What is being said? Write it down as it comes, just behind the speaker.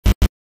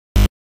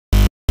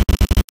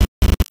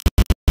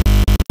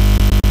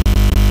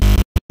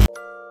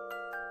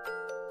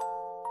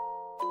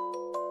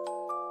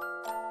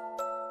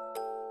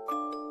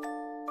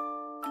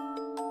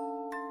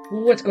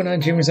What's going on,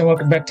 Dreamers, and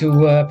welcome back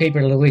to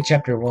Paper Lily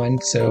Chapter 1.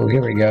 So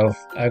here we go.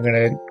 I'm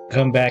gonna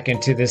come back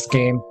into this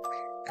game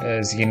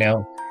because,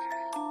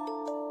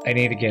 I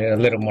need to get a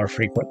little more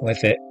frequent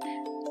with it,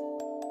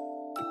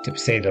 to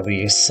say the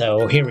least.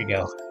 So here we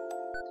go.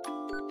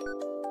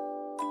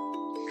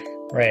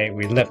 Right,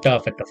 we left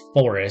off at the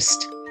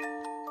forest.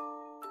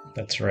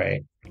 That's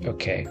right.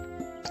 Okay.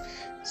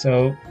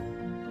 So,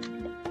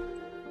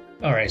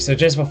 alright, so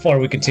just before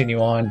we continue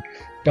on,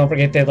 don't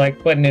forget that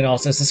like button and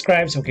also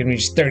subscribe so we can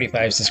reach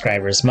 35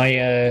 subscribers.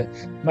 My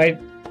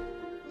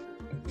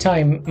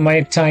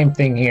time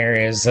thing here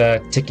is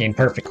ticking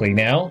perfectly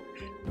now,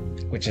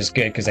 which is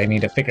good because I need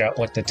to figure out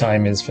what the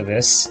time is for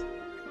this.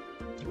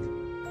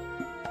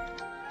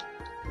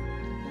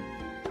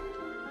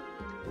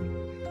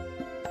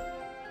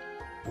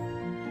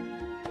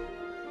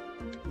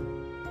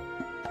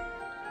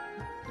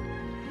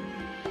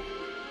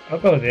 I'll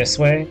go this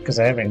way because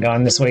I haven't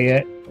gone this way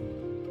yet.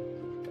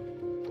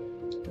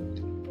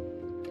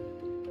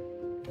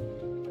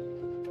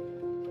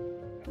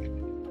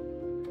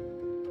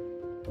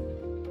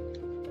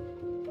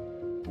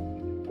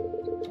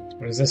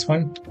 What is this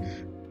one?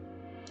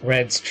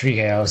 Red's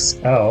treehouse.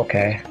 Oh,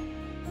 okay.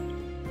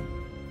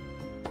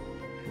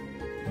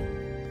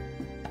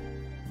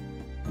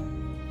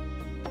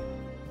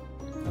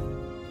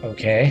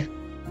 Okay.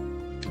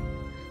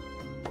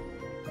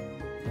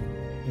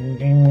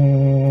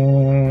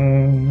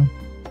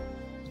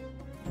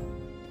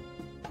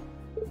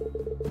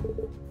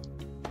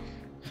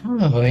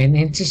 Oh, an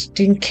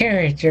interesting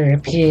character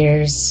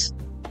appears.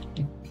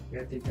 You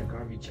gotta take the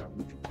garbage out.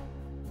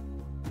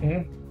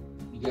 Hmm?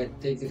 You gotta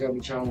take the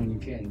garbage out when you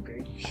can,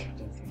 okay?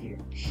 Don't forget.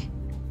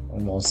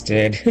 Almost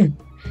did.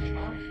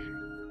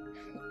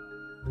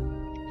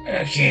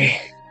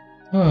 Okay.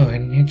 Oh,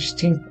 an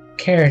interesting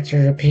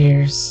character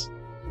appears.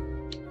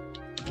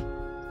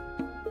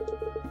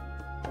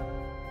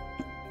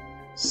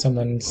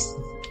 Someone's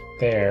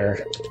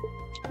there.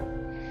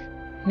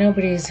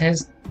 Nobody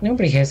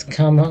has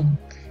come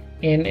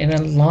in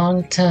a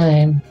long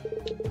time.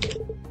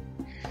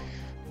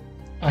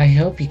 I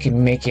hope you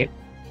can make it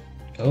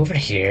over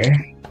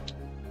here.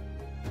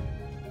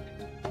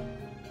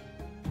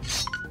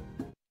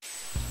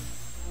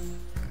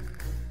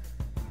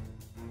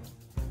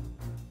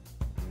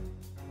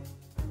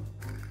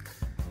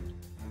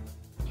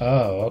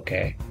 Oh,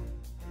 okay.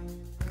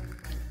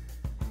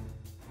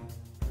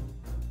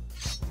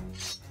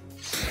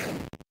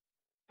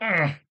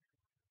 Ugh.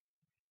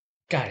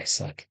 God, I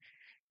suck.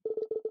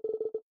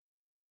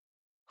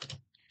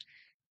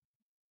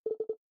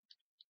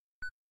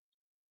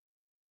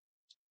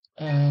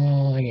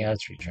 Oh, yeah,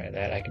 let's retry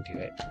that. I can do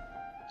it.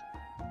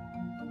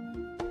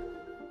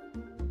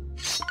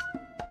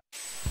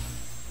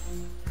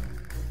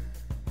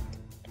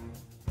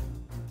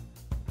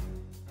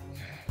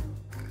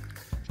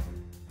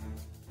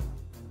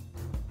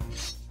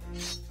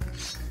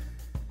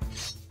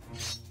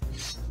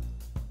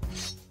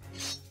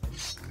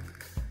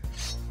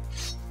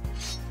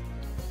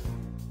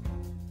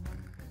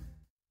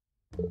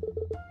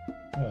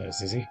 Oh,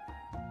 this is easy.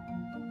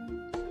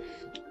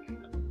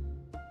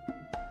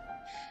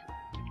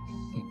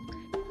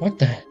 What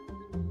the?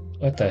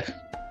 What the?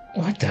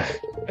 What the?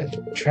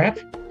 A trap?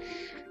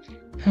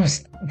 That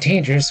was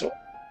dangerous.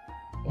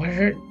 What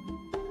are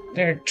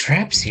there are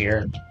traps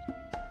here?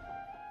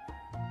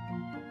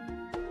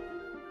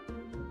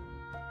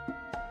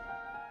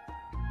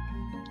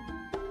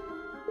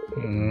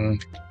 Hmm.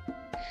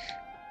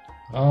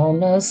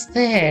 Almost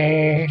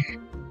there.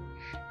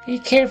 Be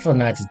careful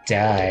not to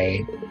die.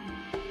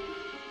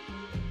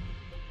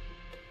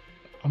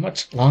 How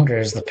much longer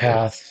is the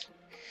path?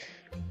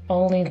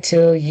 Only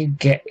till you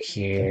get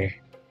here.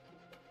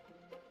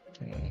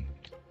 Hmm.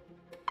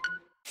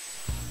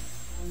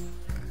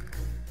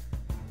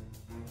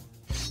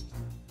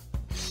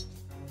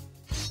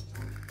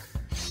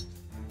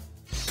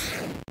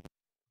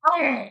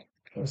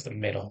 It was the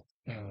middle.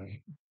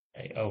 I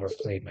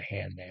overplayed my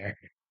hand there.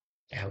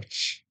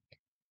 Ouch.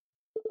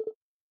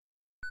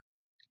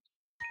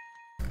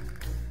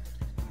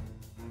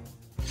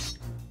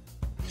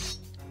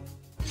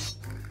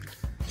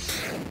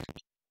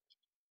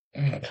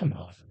 Come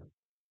on.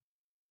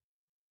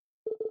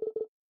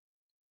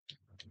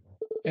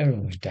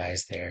 Everyone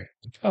dies there.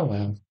 Oh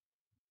well.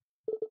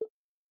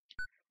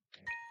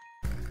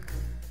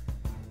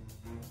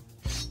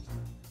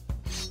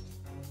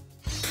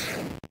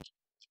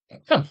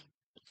 Huh.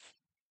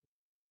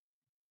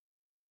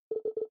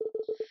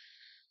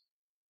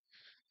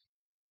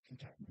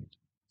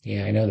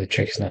 Yeah, I know the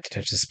trick is not to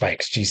touch the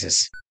spikes.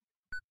 Jesus.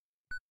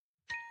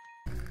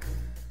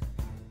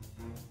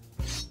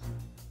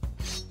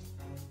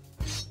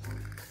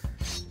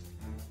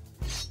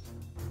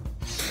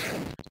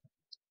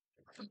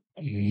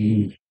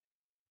 Mm.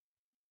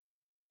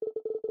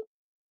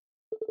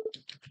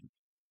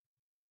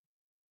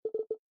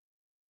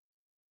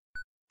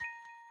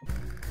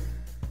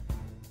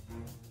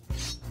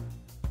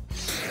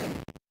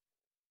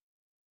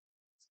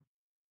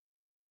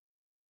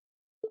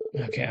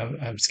 Okay,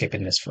 I'm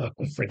skipping this.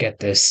 Forget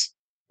this.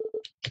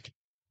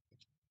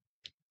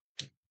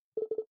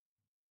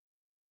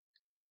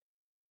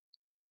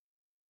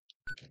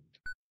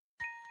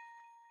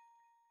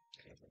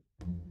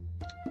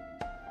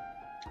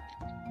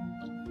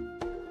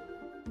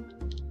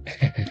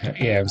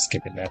 Yeah, I'm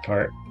skipping that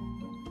part.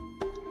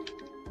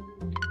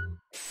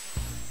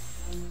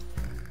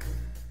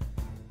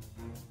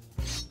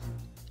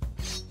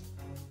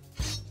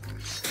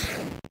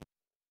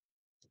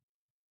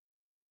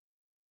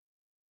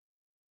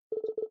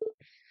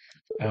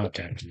 I don't have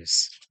time for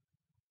this.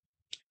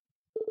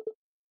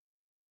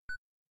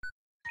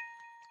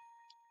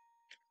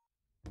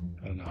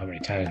 I don't know how many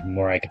times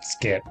more I could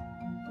skip.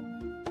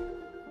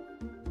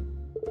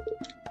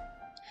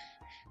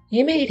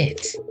 You made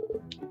it!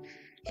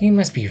 You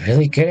must be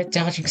really good at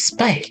dodging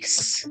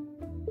spikes.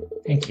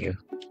 Thank you.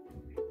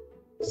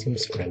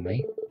 Seems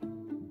friendly.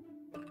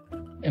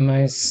 Am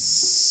I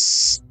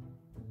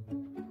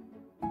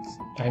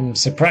I'm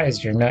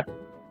surprised you're not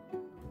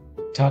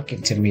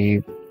talking to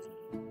me.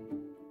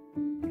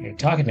 You're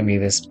talking to me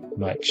this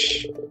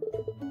much.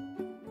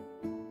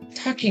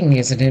 Talking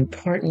is an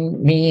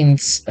important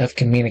means of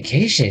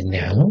communication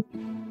now.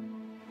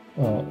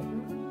 Well,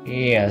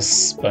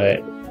 yes,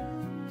 but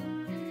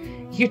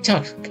you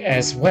talk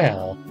as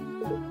well.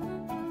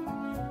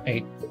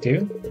 I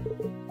do?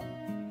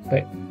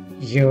 But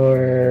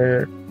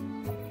you're...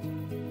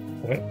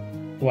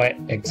 What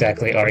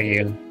exactly are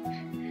you?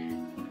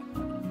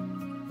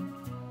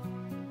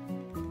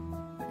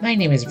 My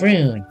name is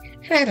Rune,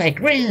 and I like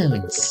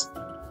runes.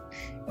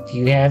 Do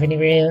you have any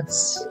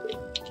runes?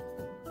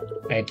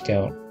 I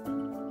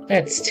don't.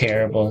 That's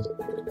terrible.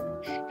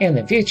 In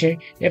the future,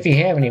 if you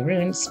have any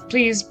runes,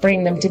 please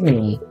bring them to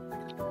me.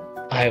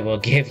 I will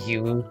give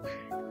you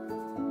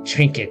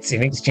trinkets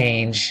in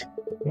exchange.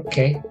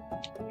 Okay.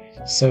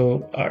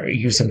 So, are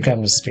you some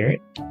kind of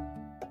spirit?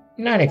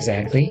 Not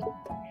exactly.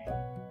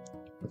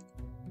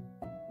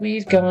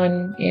 We've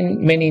gone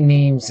in many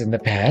names in the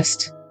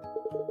past,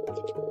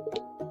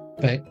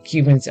 but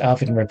humans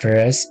often refer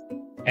us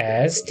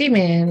as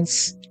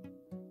demons.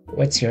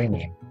 What's your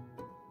name?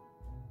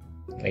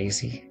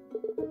 Lacey.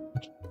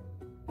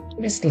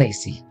 Miss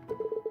Lacey.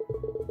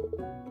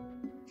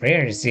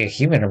 Rare to see a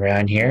human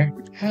around here.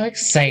 How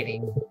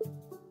exciting.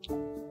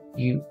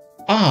 You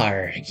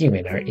are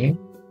human, aren't you?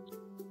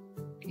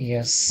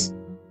 Yes,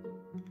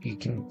 you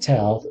can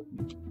tell.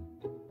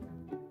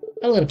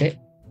 A little bit.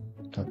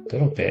 A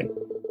little bit.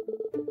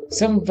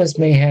 Some of us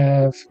may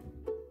have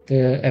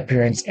the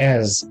appearance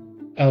as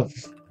of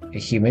a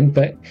human,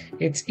 but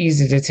it's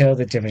easy to tell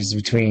the difference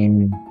with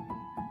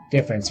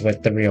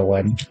the real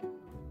one.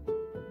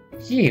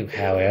 You,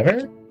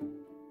 however?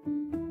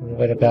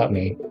 What about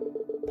me?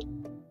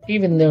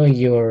 Even though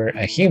you're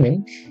a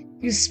human,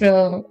 you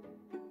smell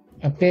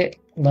a bit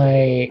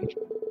like...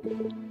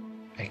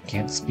 I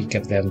can't speak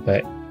of them,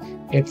 but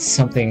it's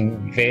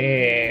something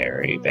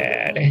very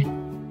bad.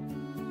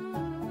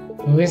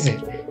 Who is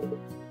it?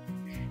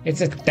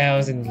 It's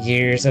 1,000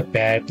 years of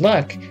bad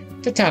luck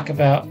to talk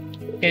about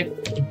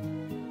it.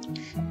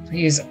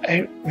 Please,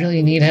 I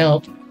really need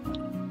help.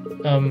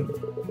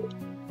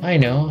 I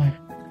know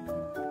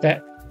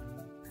that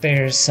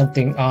there's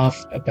something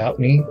off about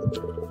me.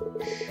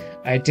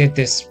 I did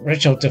this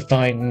ritual to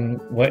find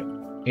what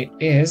it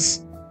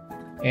is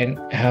and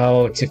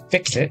how to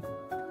fix it.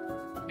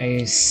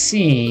 I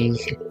see.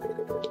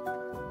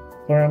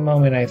 For a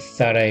moment, I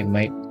thought I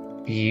might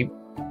be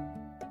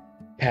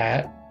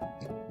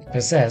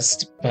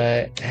possessed,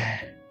 but...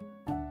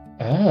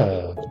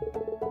 Oh.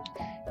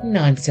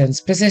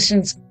 Nonsense.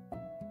 Possessions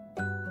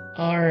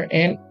are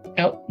an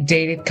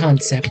outdated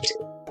concept.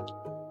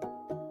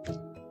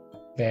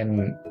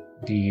 Then,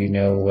 do you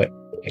know what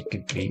it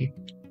could be?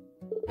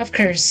 Of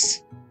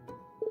course.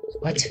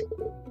 What?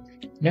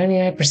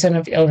 99%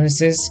 of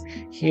illnesses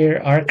here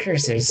are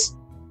curses.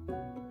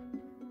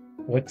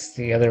 What's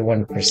the other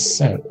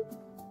 1%?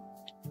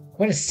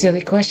 What a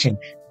silly question.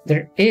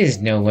 There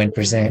is no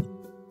 1%.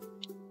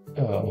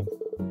 Oh.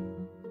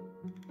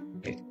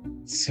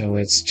 So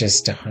it's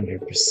just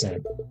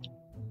 100%.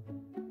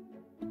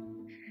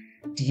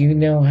 Do you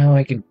know how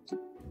I can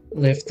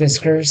lift this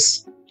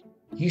curse?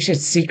 You should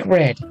seek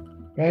Red.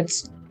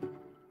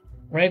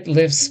 Red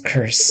lifts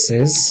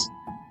curses.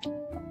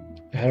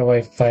 How do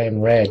I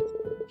find Red?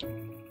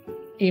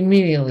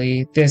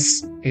 Immediately,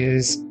 this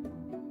is...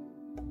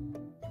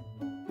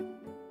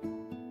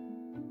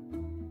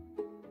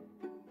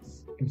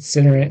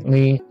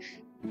 Incidentally,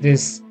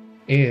 this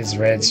is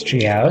Red's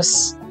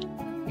treehouse.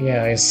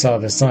 Yeah, I saw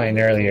the sign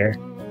earlier.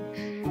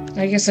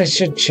 I guess I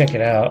should check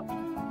it out.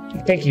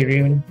 Thank you,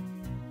 Rune.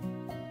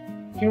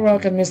 You're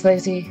welcome, Miss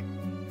Lacey.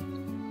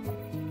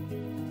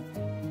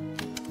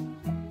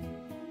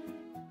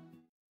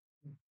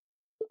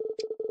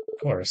 Of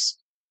course.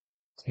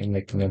 Seems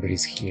like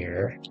nobody's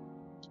here.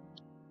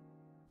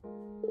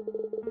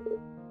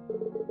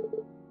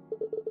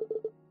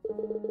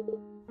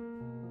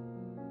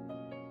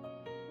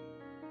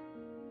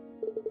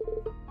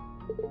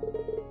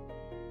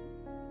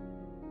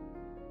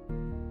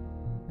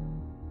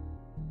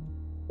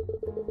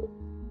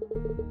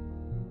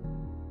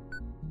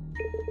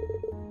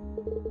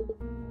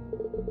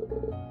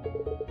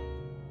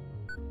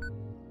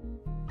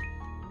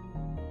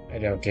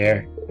 don't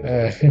care.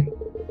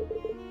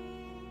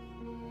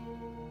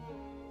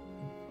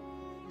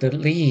 The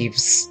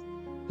leaves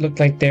look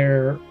like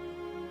they're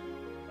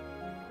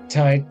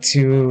tied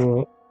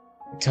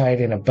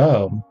in a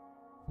bow.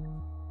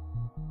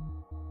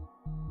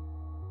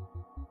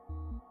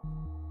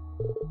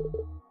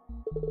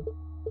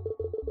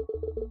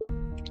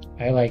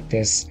 I like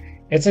this.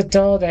 It's a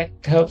doll that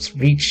helps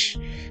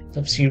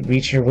you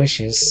reach your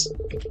wishes.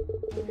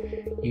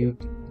 You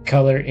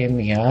color in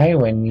the eye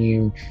when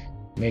you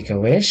make a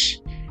wish,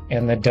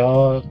 and the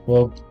doll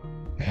will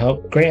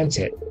help grant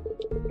it.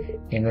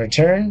 In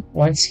return,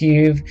 once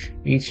you've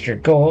reached your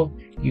goal,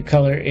 you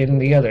color in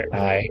the other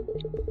eye,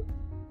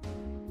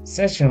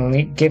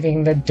 essentially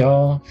giving the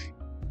doll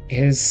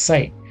his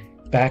sight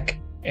back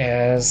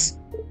as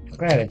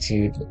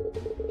gratitude.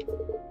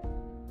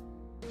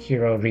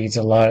 Hero reads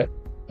a lot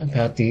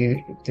about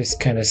this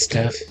kind of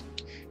stuff.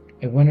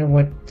 I wonder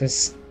what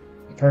this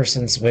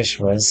person's wish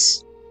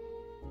was.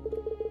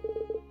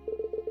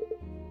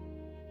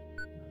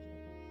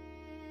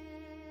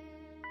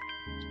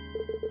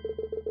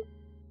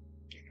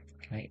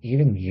 Can I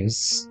even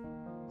use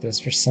this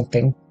for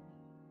something?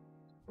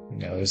 Who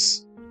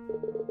knows?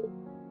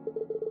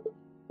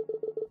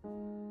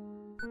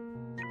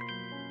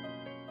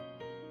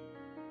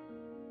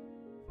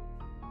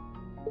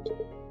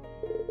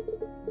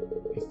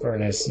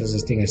 Furnace is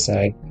this thing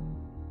aside.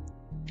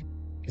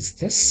 Is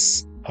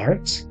this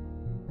art?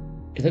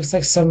 It looks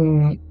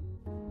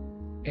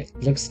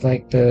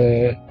like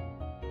the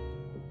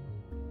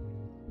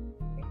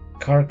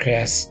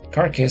carcass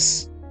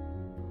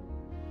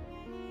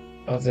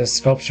of the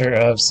sculpture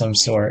of some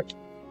sort.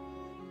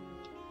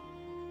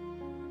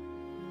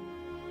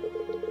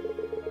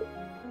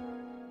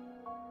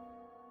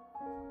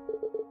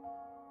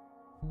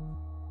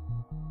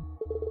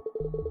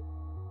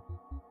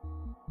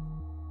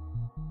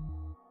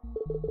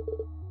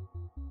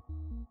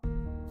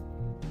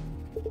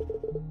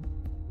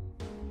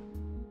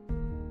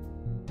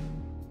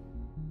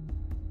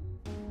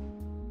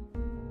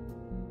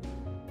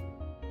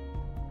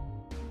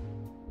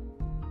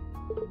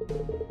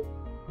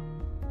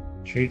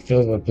 Street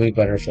filled with blue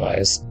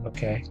butterflies.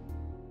 Okay.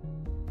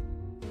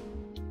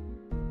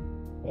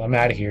 Well, I'm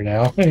out of here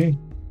now.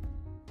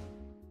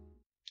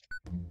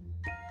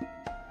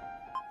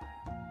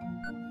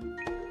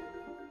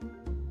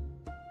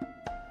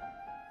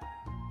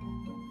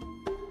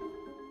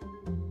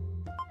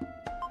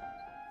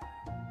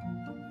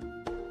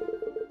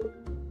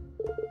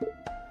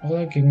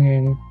 Looking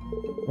in.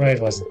 Red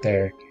wasn't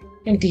there.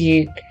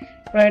 Indeed,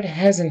 Red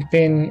hasn't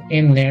been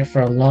in there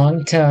for a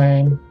long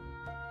time.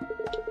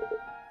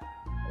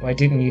 Why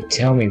didn't you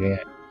tell me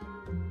that?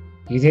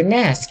 You didn't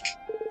ask.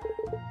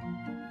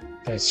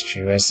 That's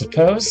true, I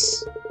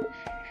suppose.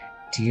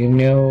 Do you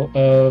know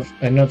of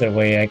another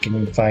way I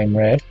can find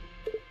Red?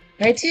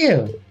 I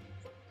do.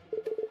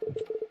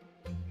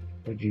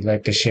 Would you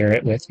like to share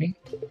it with me?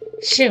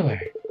 Sure.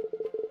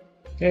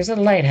 There's a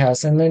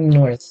lighthouse in the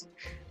north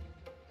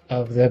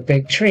of the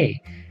big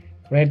tree.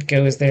 Red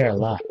goes there a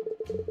lot.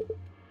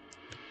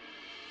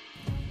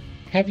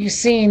 Have you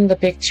seen the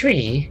big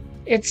tree?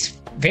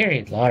 It's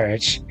very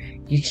large.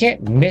 You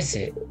can't miss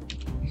it.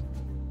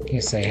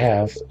 Yes, I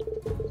have.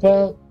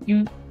 Well,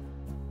 you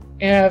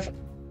have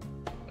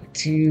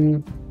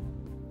to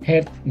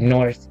head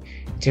north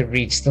to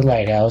reach the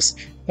lighthouse,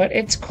 but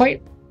it's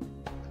quite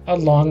a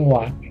long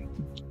walk.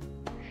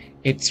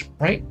 It's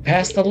right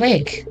past the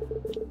lake.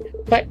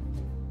 But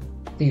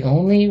the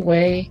only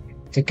way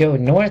to go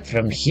north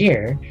from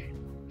here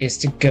is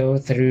to go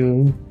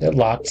through the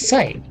locked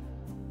site.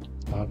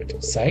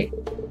 Locked site?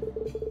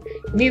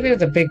 Near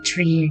the big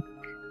tree,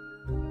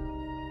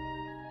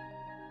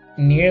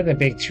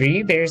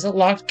 there's a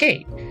locked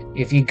gate.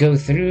 If you go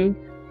through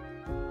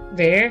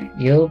there,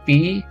 you'll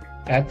be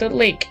at the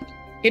lake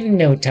in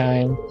no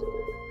time.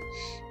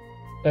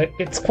 But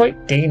it's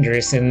quite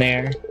dangerous in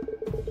there.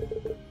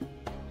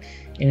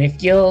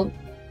 And you'll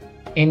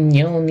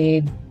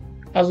need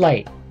a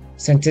light,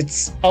 since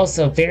it's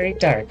also very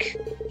dark.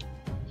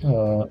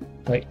 Oh,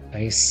 like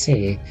I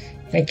see.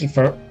 Thank you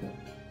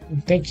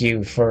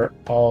for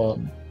all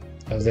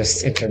of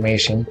this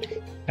information.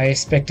 I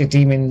expected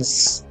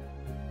demons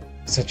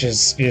such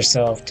as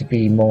yourself to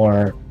be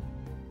more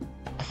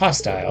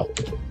hostile.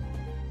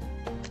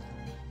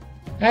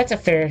 That's a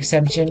fair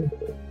assumption.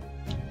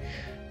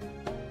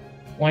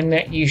 One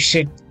that you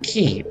should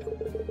keep.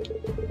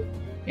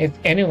 If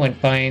anyone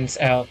finds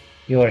out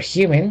you're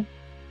human,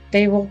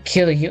 they will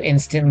kill you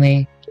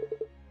instantly.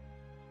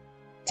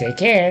 Take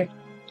care.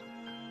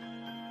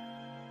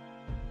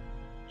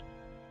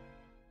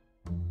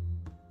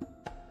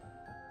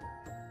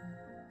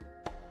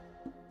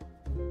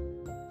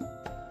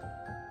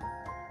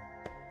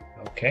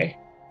 Okay.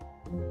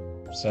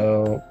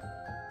 So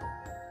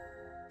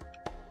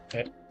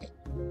that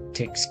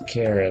takes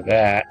care of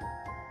that.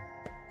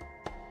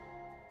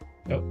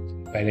 Oh,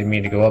 I didn't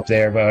mean to go up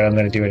there, but I'm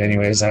gonna do it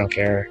anyways. I don't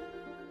care.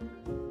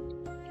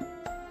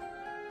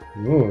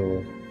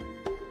 Ooh.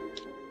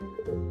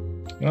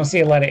 You don't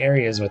see a lot of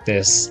areas with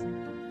this.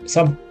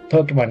 some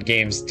Pokemon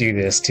games do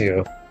this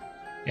too.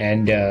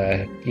 And,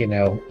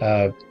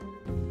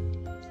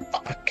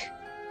 fuck.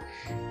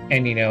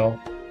 And,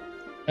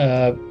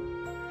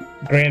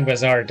 Grand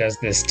Bazaar does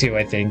this too,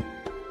 I think.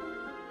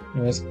 It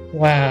was,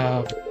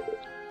 wow.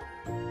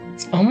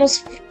 It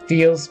almost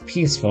feels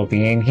peaceful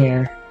being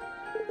here.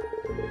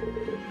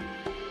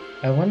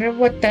 I wonder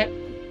what that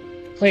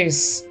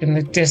place in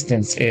the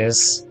distance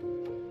is.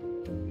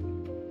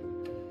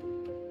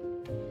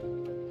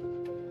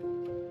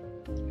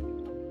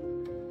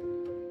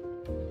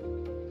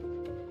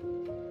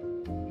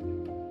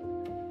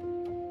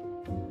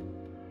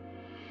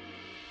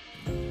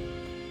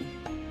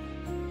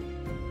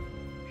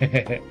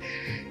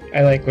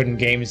 I like when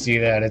games do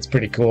that, it's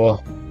pretty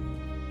cool.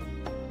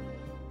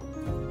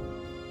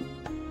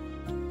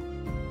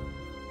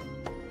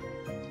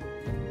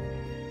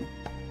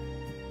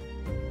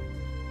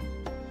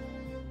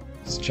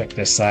 Let's check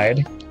this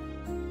side.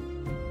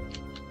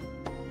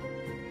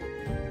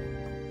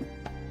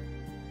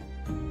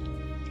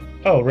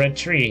 Oh, red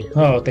tree.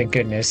 Oh, thank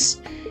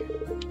goodness.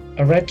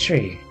 A red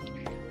tree.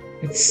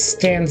 It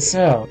stands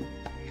out.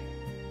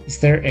 Is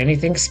there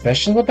anything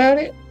special about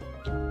it?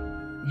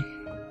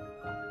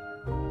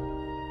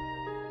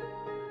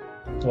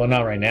 Well,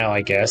 not right now,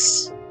 I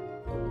guess.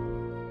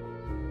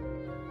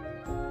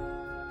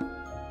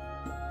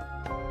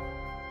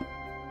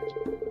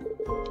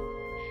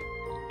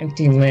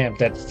 Empty lamp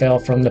that fell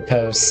from the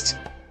post.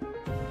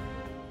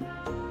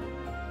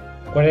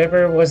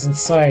 Whatever was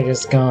inside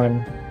is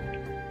gone.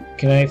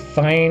 Can I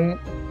find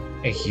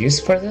a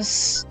use for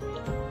this?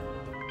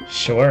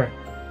 Sure.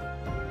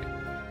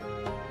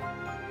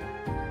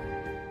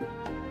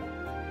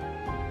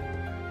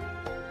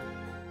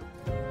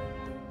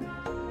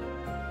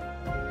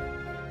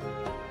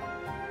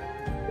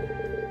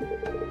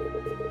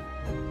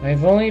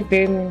 I've only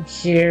been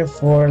here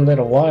for a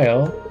little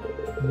while.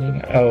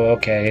 Oh,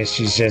 okay,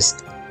 she's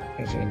just...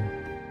 I can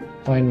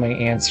find my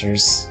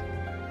answers.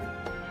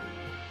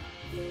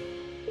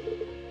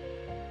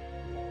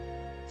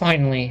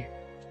 Finally.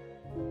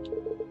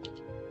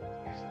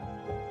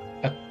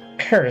 A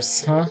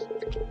curse, huh?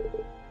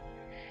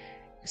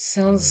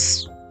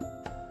 Sounds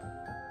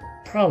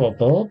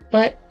probable,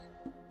 but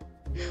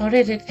how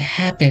did it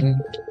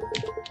happen?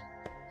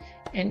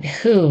 And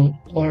who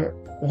or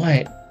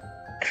what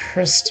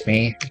cursed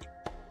me?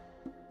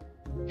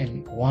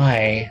 And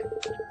why?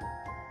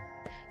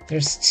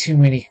 There's too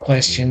many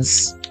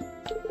questions.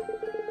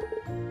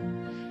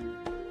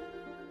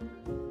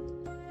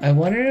 I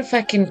wonder if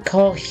I can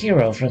call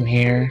Hero from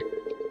here.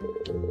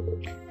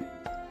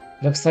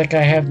 Looks like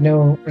I have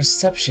no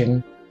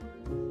reception.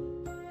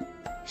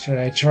 Should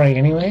I try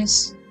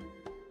anyways?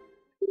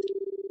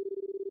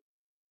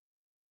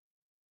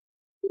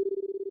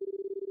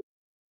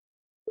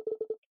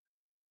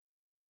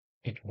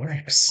 It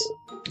works.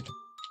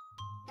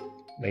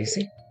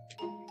 Lacey?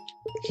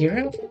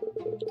 Hero?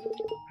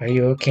 Are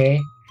you okay?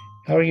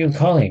 How are you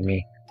calling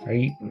me? Are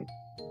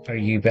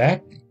you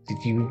back?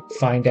 Did you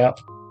find out?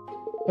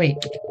 Wait.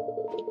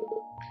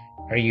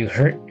 Are you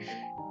hurt?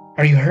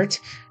 Are you hurt?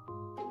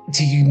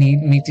 Do you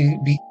need me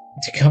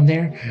to come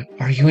there?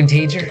 Are you in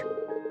danger?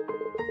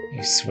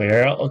 You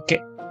swear I'll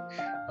get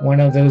one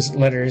of those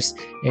letters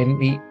and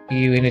meet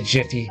you in a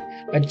jiffy.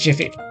 A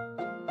jiffy.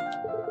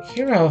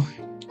 Hero,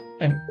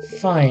 I'm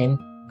fine.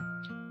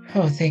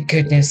 Oh, thank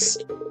goodness.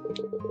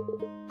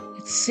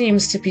 It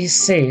seems to be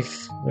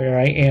safe where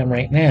I am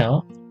right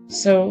now,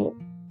 so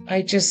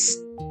I just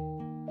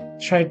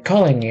tried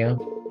calling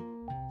you.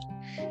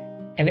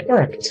 And it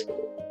worked.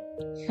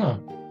 Huh,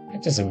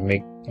 that doesn't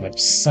make much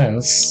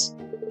sense.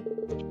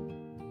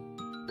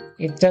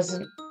 It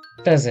doesn't,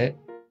 does it?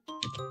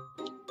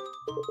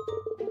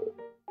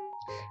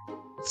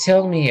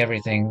 Tell me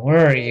everything.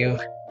 Where are you?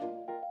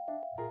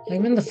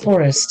 I'm in the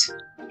forest.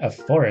 A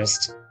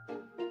forest?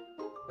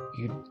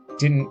 You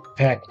didn't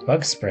pack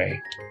bug spray.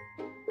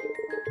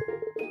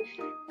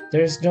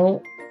 There's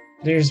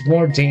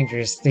more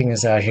dangerous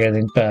things out here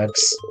than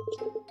bugs.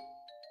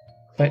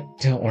 But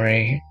don't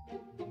worry.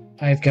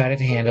 I've got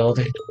it handled.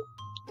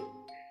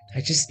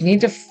 I just need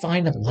to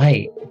find a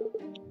light.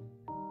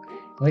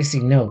 Lacey,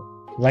 no.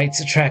 Lights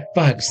attract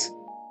bugs.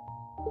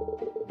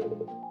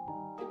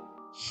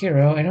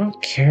 Hero, I don't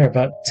care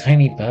about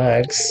tiny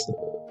bugs.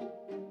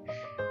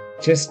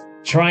 Just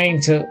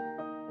trying to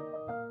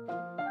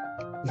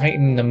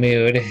lighten the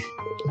mood.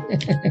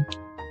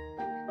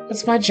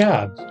 That's my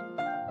job.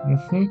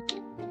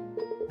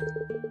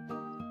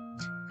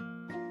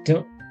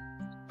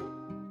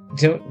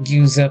 Don't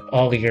use up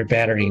all of your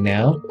battery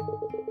now.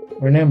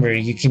 Remember,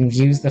 you can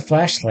use the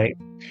flashlight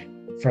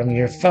from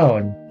your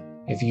phone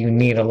if you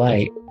need a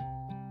light.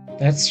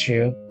 That's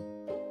true.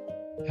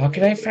 How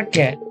could I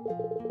forget?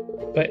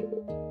 But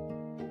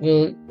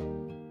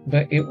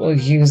it will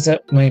use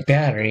up my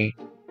battery.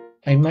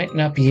 I might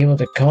not be able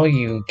to call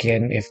you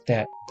again if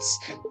that's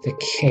the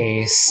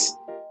case.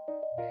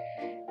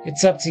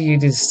 It's up to you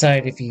to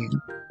decide if you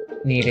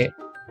need it.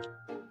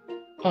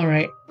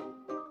 Alright,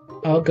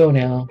 I'll go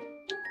now.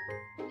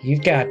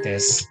 You've got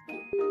this.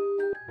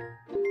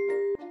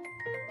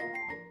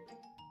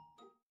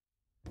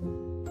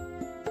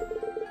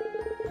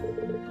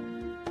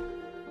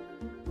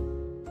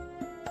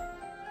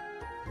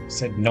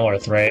 Said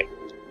north, right?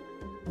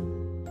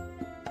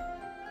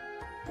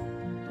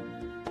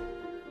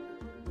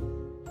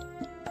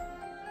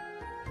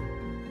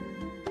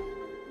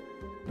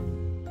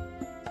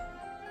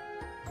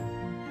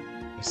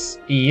 It's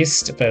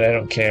east, but I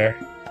don't care.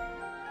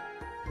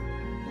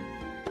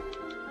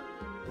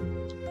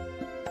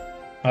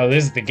 Oh,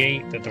 this is the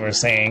gate that they were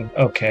saying.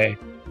 Okay.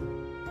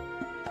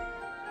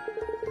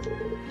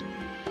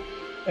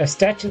 A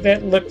statue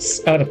that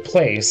looks out of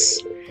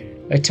place.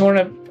 A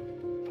torn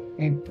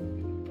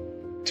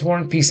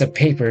piece of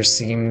paper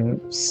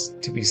seems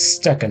to be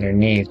stuck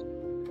underneath.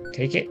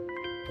 Take it?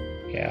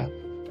 Yeah.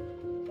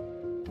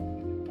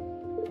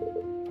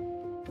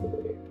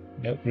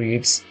 Note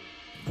reads,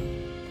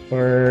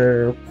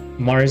 for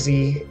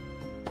Marzi,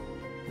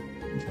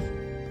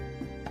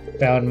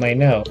 found my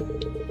note.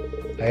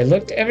 I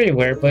looked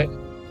everywhere, but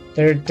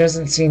there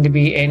doesn't seem to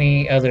be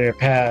any other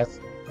path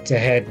to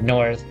head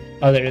north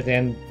other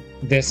than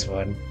this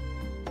one.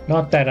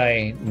 Not that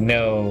I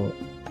know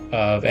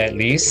of, at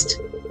least.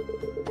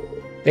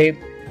 They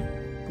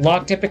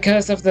locked it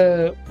because of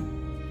the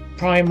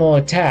primal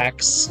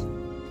attacks.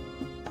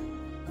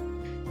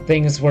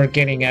 Things were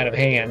getting out of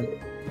hand.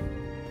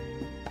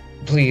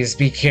 Please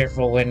be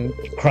careful when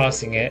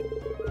crossing it.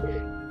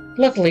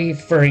 Luckily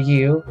for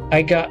you,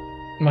 I got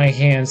my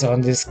hands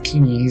on the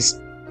keys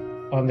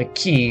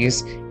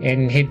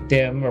and hid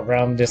them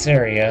around this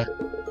area.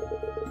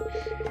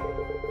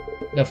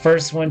 The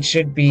first one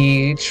should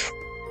be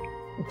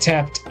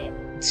taped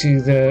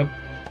to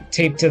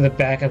the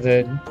back of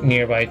the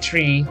nearby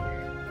tree.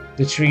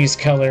 The tree's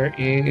color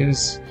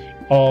is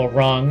all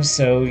wrong,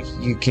 so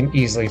you can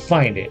easily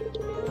find it.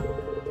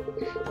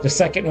 The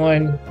second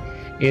one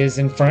is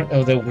in front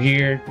of the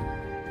weird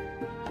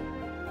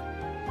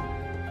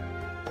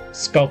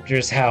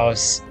sculptor's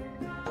house.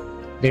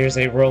 There's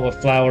a row of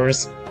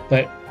flowers,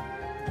 but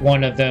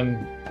one of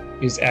them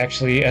is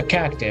actually a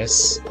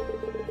cactus.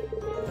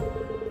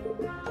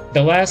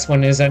 The last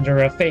one is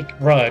under a fake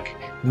rug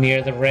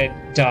near the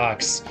red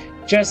docks.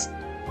 Just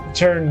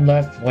turn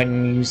left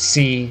when you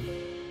see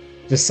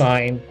the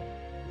sign.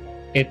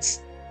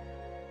 It's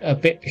a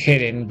bit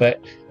hidden,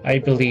 but I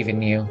believe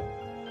in you.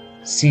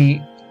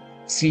 See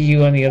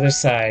you on the other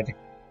side.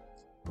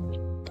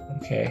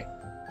 Okay.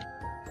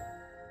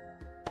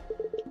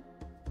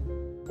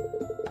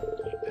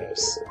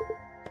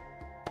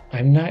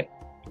 I'm not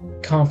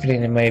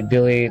confident in my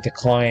ability to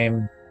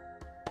climb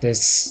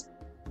this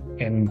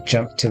and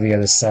jump to the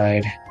other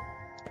side.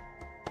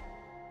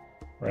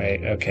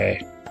 Right,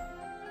 okay.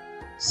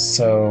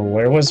 So,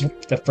 where was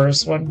the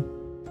first one?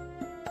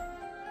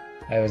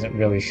 I wasn't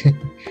really...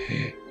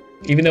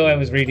 Even though I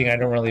was reading, I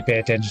don't really pay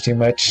attention too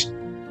much.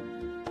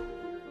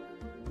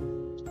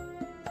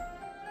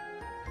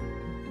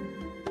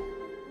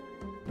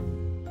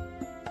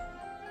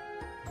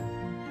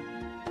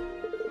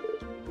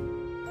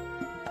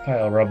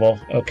 Pile of rubble,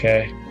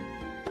 okay.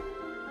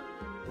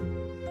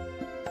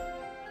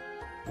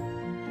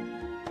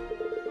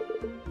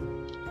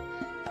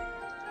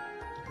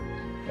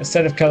 A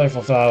set of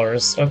colorful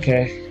flowers,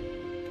 okay.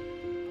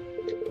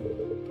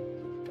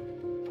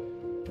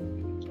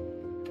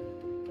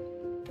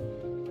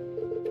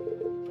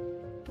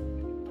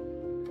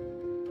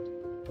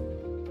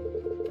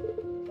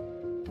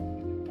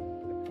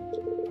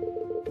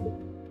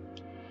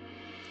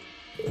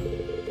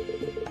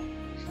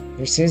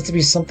 There seems to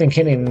be something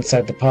hidden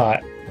inside the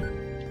pot.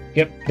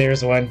 Yep,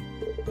 there's one.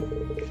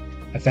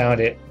 I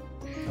found it.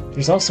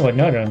 There's also a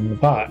note in the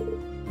pot.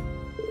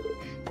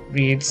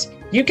 Reads,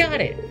 "You got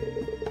it!"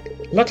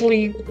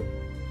 Luckily,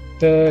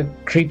 the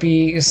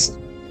creepy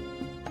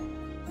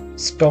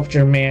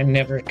sculptor man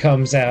never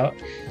comes out,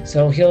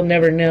 so he'll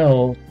never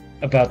know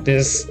about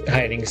this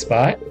hiding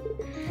spot.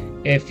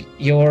 If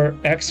you're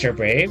extra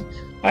brave,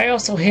 I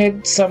also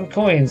hid some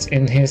coins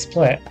in his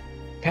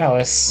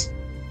palace.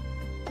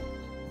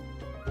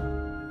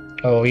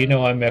 Oh, you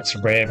know I'm extra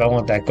brave. I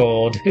want that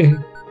gold.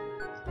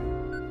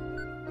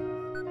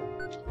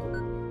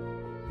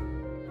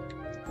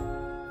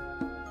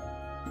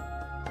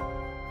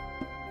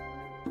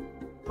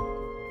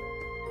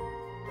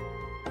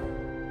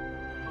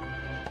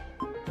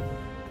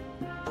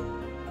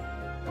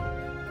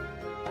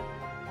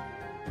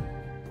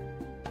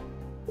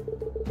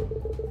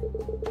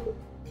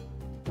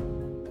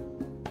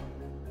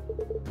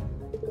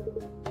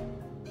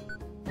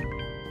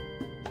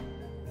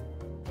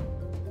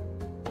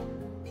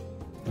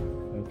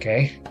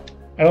 Okay.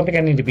 I don't think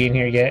I need to be in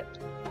here yet.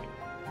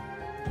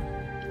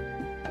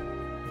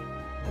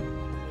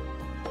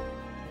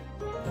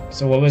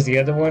 So what was the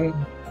other one?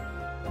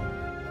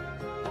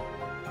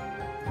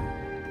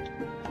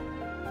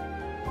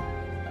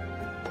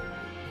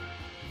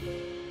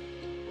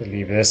 I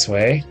believe this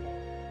way.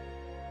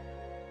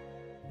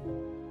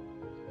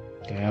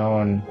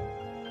 Down.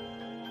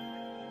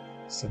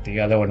 So the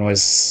other one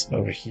was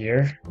over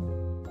here.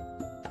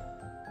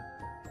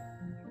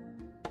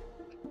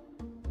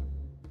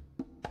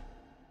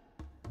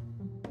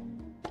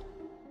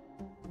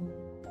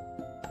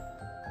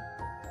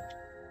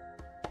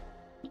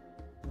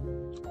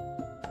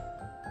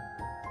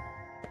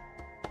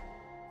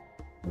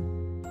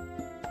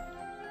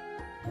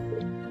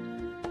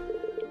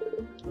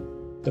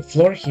 The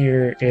floor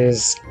here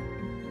is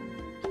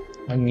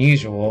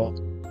unusual.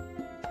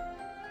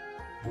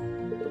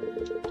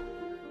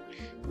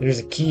 There's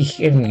a key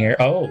hidden here.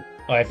 Oh,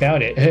 I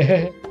found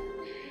it.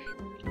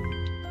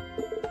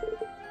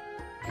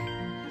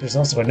 There's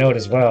also a note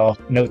as well.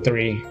 Note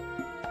 3.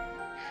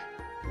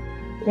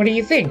 What do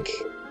you think?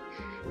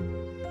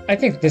 I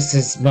think this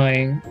is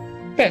my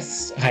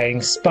best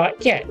hiding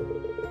spot yet.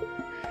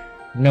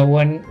 No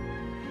one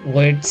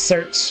would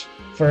search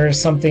for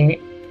something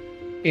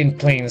in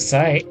plain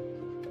sight.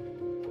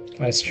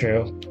 That's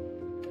true.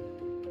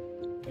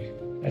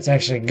 That's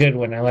actually a good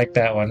one. I like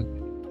that one.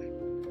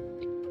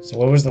 So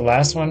what was the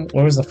last one?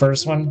 What was the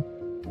first one?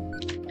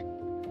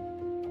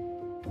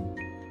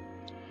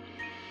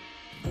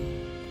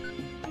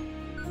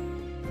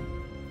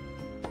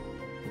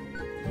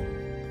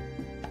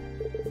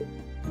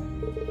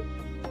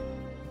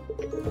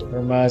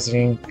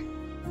 Hermosing,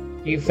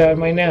 you found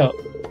my note.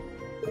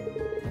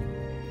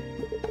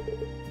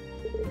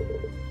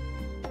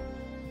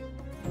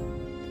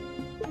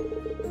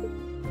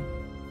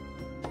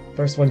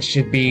 First one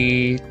should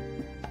be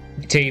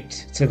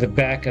taped to the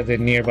back of the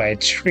nearby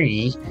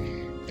tree.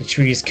 The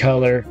tree's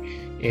color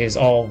is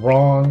all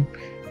wrong,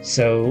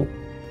 so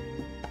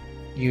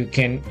you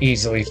can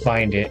easily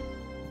find it.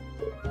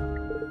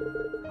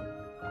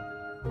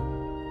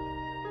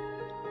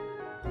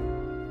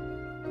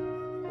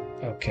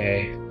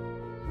 Okay.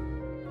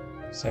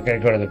 So I gotta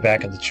go to the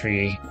back of the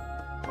tree.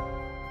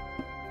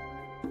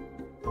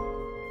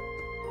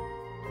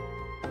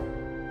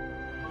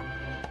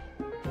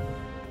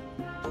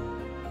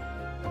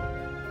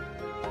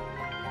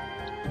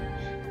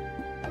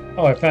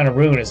 Oh, I found a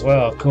rune as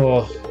well.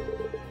 Cool.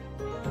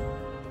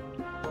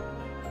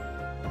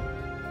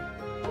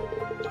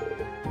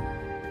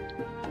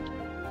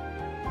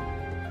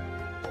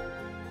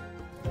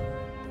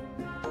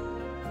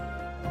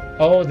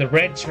 Oh, the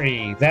red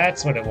tree.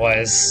 That's what it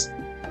was.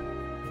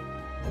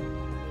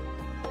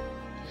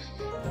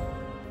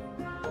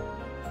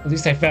 At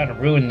least I found a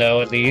rune,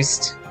 though, at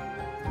least.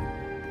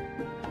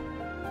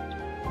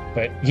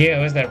 But yeah,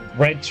 it was that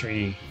red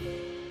tree.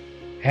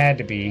 Had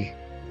to be.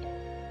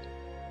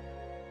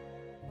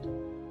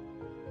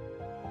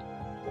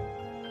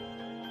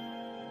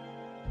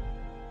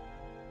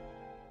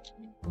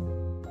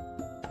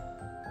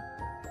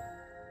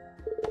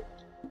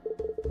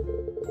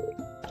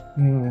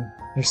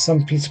 There's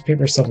some piece of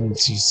paper, something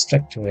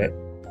stuck to it.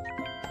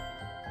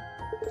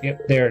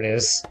 Yep, there it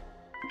is.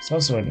 There's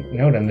also a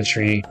note on the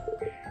tree.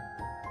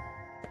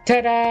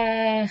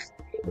 Ta-da!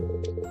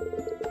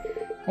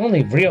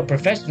 Only real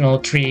professional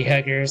tree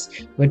huggers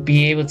would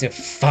be able to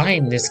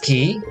find this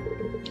key,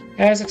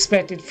 as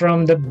expected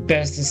from the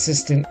best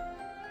assistant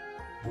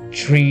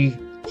tree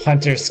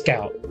hunter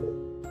scout.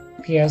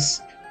 P.S.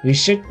 We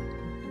should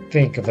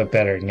think of a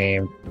better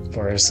name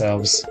for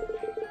ourselves.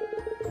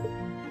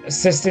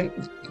 Assistant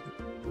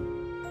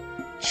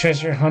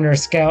Treasure Hunter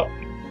Scout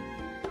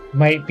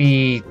might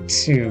be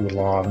too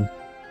long.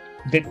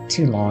 A bit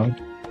too long.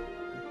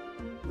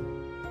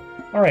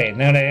 Alright,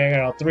 now that I got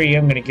all three,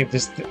 I'm gonna give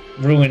this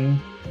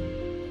rune.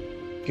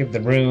 Give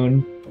the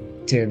rune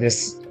to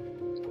this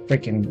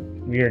freaking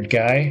weird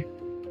guy.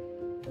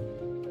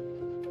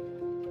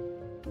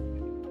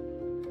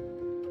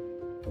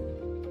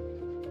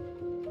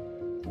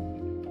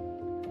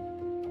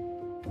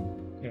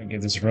 I'm gonna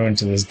give this rune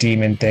to this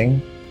demon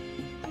thing.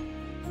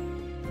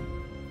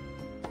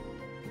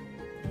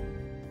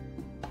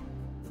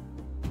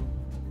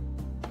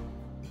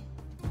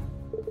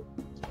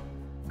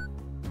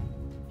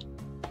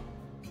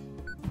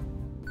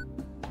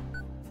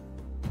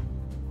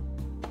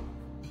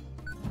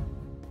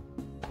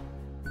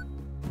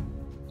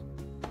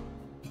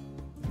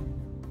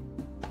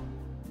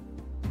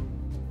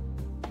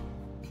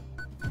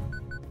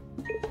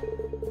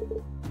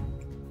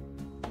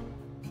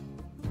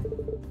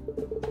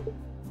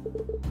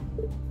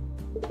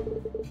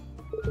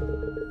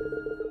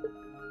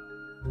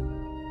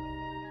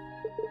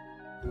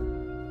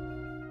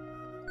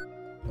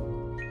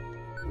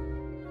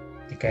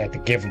 I had to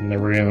give him the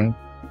rune.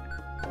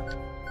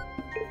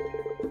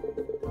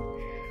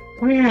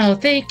 Wow,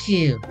 thank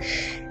you.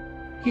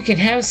 You can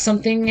have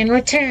something in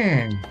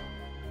return.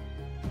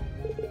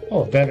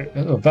 Oh, better.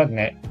 Oh,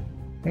 bugnet.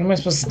 What am I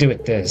supposed to do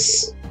with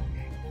this?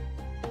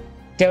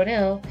 Don't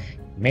know.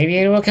 Maybe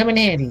it will come in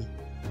handy.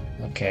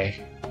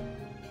 Okay.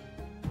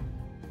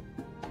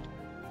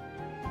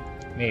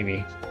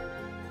 Maybe.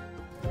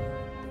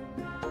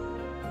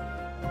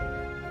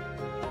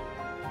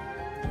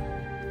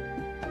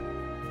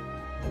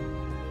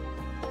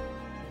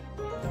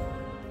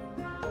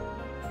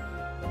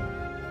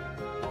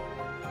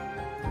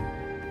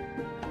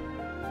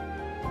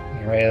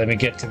 Alright, let me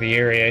get to the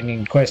area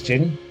in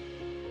question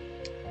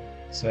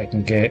so I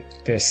can get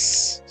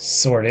this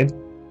sorted.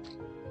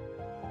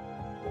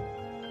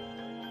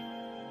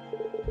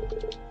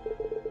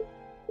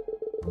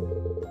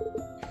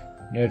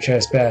 No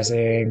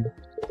trespassing.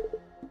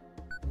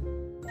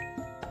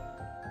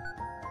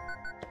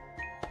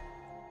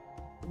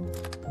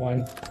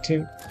 One,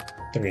 two,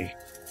 three.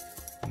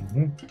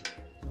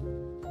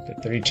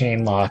 The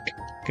 3-chain lock.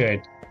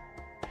 Good.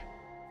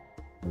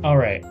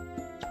 Alright.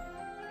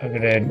 I'm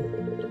gonna...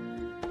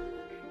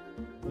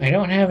 I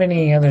don't have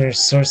any other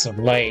source of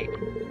light.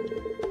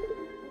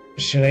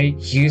 Should I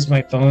use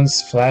my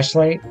phone's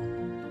flashlight?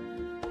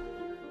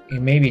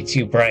 It may be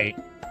too bright.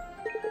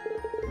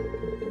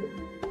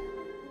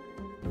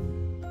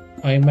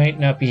 I might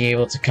not be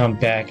able to come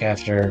back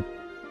after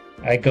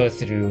I go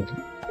through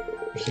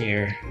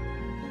here.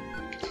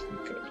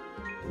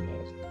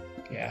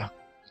 Yeah,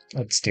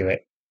 let's do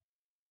it.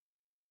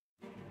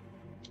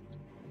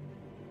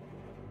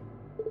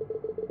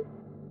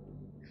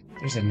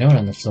 There's a note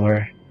on the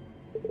floor.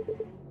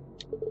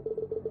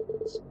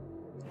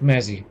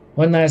 Mezzy,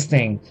 one last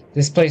thing.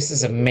 This place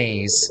is a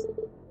maze.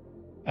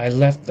 I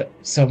left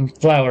some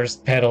flowers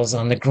petals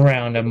on the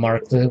ground to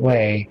mark the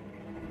way.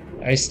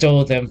 I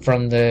stole them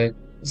from the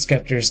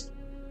sculptor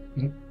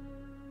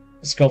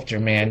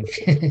man.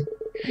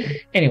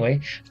 Anyway,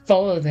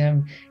 follow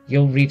them.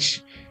 You'll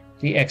reach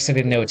the exit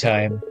in no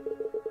time.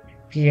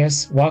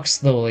 P.S. Walk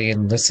slowly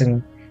and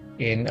listen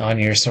in on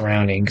your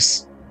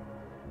surroundings.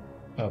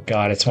 Oh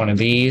god, it's one of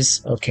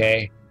these?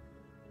 Okay.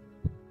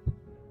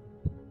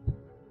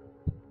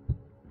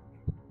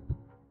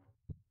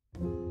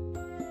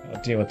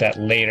 I'll deal with that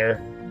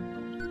later.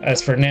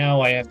 As for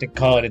now, I have to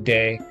call it a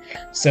day.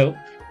 So,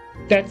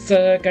 that's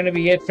gonna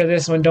be it for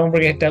this one. Don't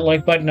forget that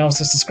like button.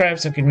 Also subscribe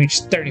so we can reach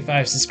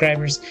 35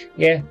 subscribers.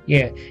 Yeah.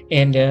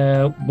 And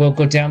we'll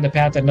go down the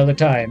path another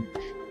time.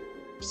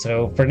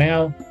 So for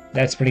now,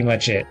 that's pretty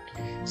much it.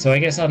 So I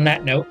guess on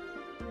that note,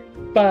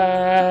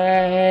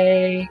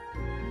 bye!